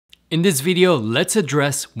In this video, let's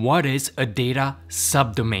address what is a data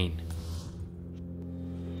subdomain.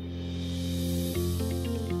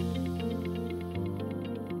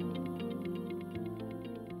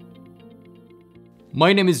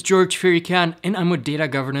 My name is George Firikan and I'm a data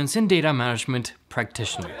governance and data management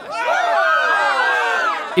practitioner.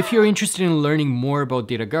 If you're interested in learning more about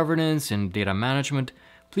data governance and data management,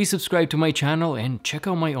 please subscribe to my channel and check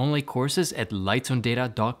out my online courses at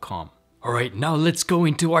LightsOnData.com. Alright, now let's go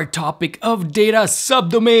into our topic of data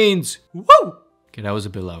subdomains. Woo! Okay, that was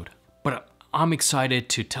a bit loud, but I'm excited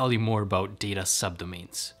to tell you more about data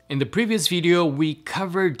subdomains. In the previous video, we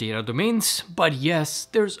covered data domains, but yes,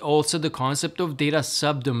 there's also the concept of data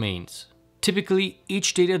subdomains. Typically,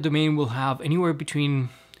 each data domain will have anywhere between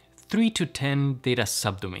 3 to 10 data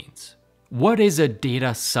subdomains. What is a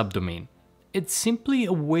data subdomain? It's simply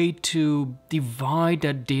a way to divide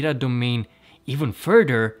a data domain even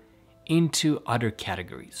further into other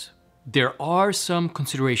categories. There are some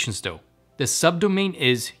considerations though. The subdomain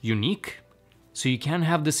is unique, so you can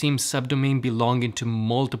have the same subdomain belonging to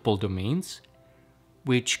multiple domains,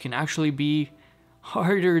 which can actually be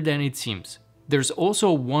harder than it seems. There's also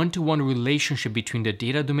a one-to-one relationship between the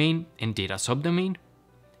data domain and data subdomain.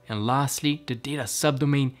 And lastly, the data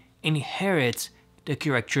subdomain inherits the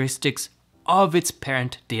characteristics of its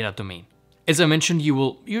parent data domain. As I mentioned, you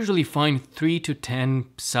will usually find 3 to 10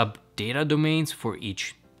 sub-data domains for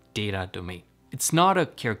each data domain. It's not a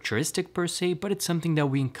characteristic per se, but it's something that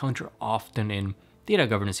we encounter often in data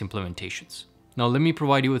governance implementations. Now let me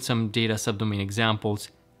provide you with some data subdomain examples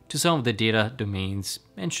to some of the data domains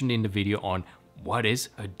mentioned in the video on what is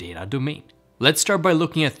a data domain. Let's start by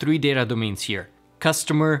looking at 3 data domains here: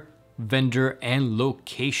 customer, vendor, and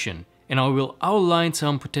location. And I will outline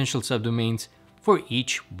some potential subdomains for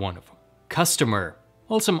each one of them. Customer.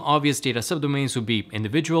 Well, some obvious data subdomains would be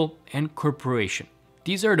individual and corporation.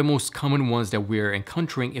 These are the most common ones that we're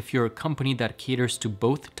encountering if you're a company that caters to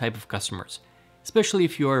both type of customers, especially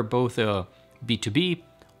if you are both a B2B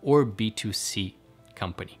or B2C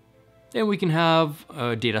company. Then we can have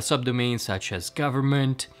data subdomains such as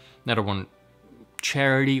government, another one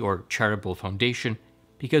charity or charitable foundation,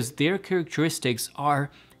 because their characteristics are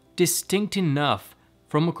distinct enough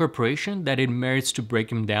from a corporation that it merits to break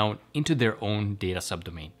them down into their own data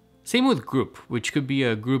subdomain. Same with group, which could be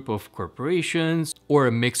a group of corporations or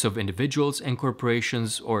a mix of individuals and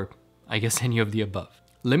corporations, or I guess any of the above.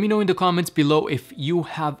 Let me know in the comments below if you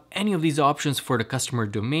have any of these options for the customer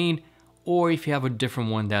domain, or if you have a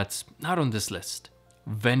different one that's not on this list.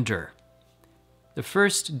 Vendor. The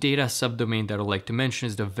first data subdomain that I'd like to mention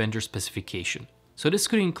is the vendor specification. So this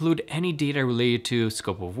could include any data related to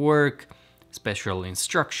scope of work, special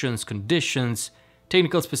instructions, conditions,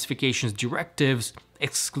 technical specifications, directives,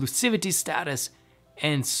 exclusivity status,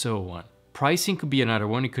 and so on. Pricing could be another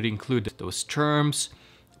one. It could include those terms,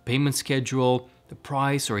 payment schedule, the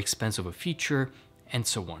price or expense of a feature, and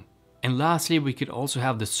so on. And lastly, we could also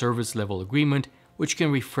have the service level agreement, which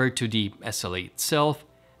can refer to the SLA itself,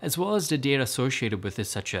 as well as the data associated with it,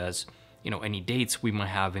 such as, any dates we might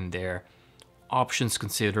have in there, options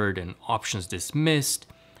considered and options dismissed,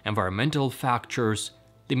 environmental factors,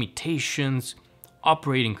 limitations,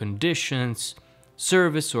 operating conditions,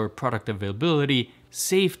 service or product availability,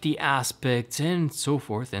 safety aspects, and so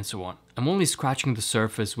forth and so on. I'm only scratching the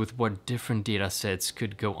surface with what different data sets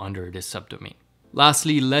could go under this subdomain.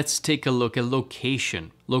 Lastly, let's take a look at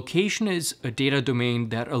location. Location is a data domain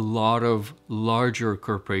that a lot of larger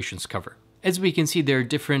corporations cover. As we can see, there are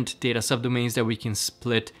different data subdomains that we can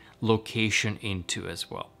split location into as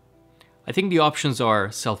well. I think the options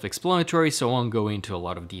are self-explanatory, so I won't go into a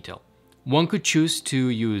lot of detail. One could choose to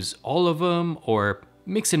use all of them or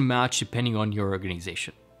mix and match depending on your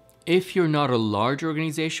organization. If you're not a large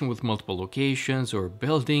organization with multiple locations or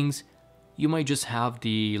buildings, you might just have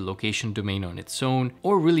the location domain on its own,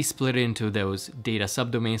 or really split it into those data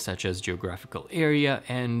subdomains such as geographical area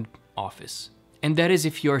and office. And that is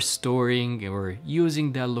if you're storing or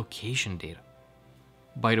using that location data.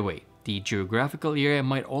 By the way, the geographical area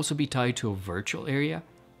might also be tied to a virtual area,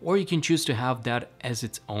 or you can choose to have that as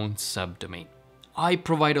its own subdomain. I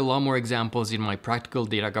provide a lot more examples in my practical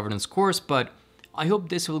data governance course, but I hope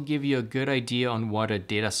this will give you a good idea on what a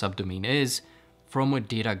data subdomain is from a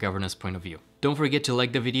data governance point of view. Don't forget to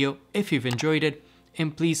like the video if you've enjoyed it,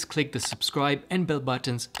 and please click the subscribe and bell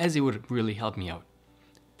buttons as it would really help me out.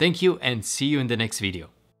 Thank you and see you in the next video.